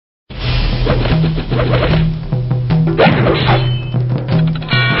Hey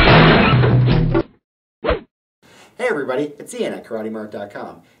everybody, it's Ian at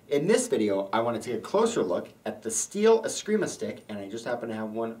KarateMart.com. In this video, I want to take a closer look at the steel Escrima stick, and I just happen to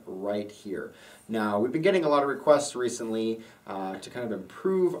have one right here. Now, we've been getting a lot of requests recently to kind of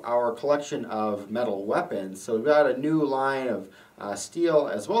improve our collection of metal weapons, so we've got a new line of steel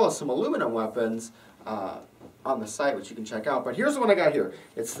as well as some aluminum weapons on the site, which you can check out. But here's the one I got here.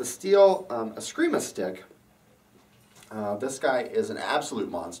 It's the steel Escrima stick. This guy is an absolute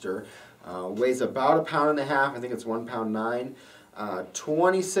monster. Weighs about 1.5 pounds. I think it's 1.9 pounds.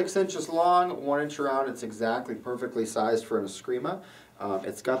 26 inches long, 1 inch around. It's exactly perfectly sized for an Escrima.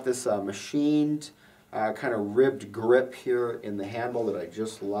 It's got this machined kind of ribbed grip here in the handle that I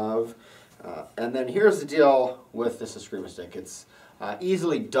just love. And then here's the deal with this Escrima stick. It's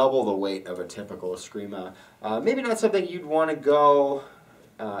easily double the weight of a typical Escrima. Maybe not something you'd want to go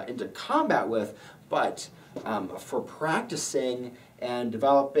into combat with, but for practicing and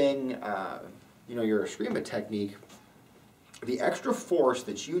developing your Escrima technique, the extra force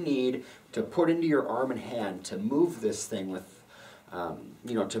that you need to put into your arm and hand to move this thing with,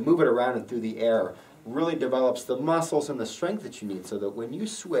 to move it around and through the air really develops the muscles and the strength that you need, so that when you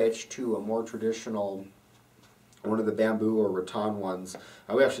switch to a more traditional, one of the bamboo or rattan ones,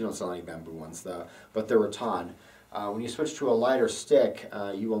 we actually don't sell any bamboo ones though, but they're rattan. When you switch to a lighter stick,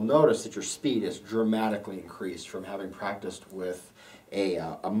 you will notice that your speed is dramatically increased from having practiced with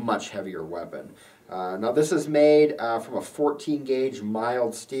a much heavier weapon. Now this is made from a 14 gauge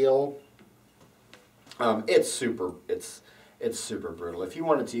mild steel. It's super brutal. If you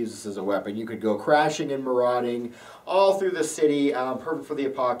wanted to use this as a weapon, you could go crashing and marauding all through the city, perfect for the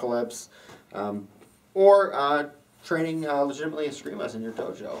apocalypse, or training legitimately Escrimas in your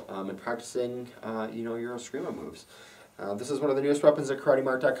dojo and practicing your Escrima moves. This is one of the newest weapons at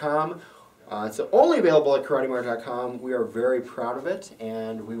KarateMart.com. It's only available at KarateMart.com. We are very proud of it,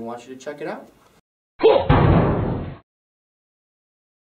 and we want you to check it out.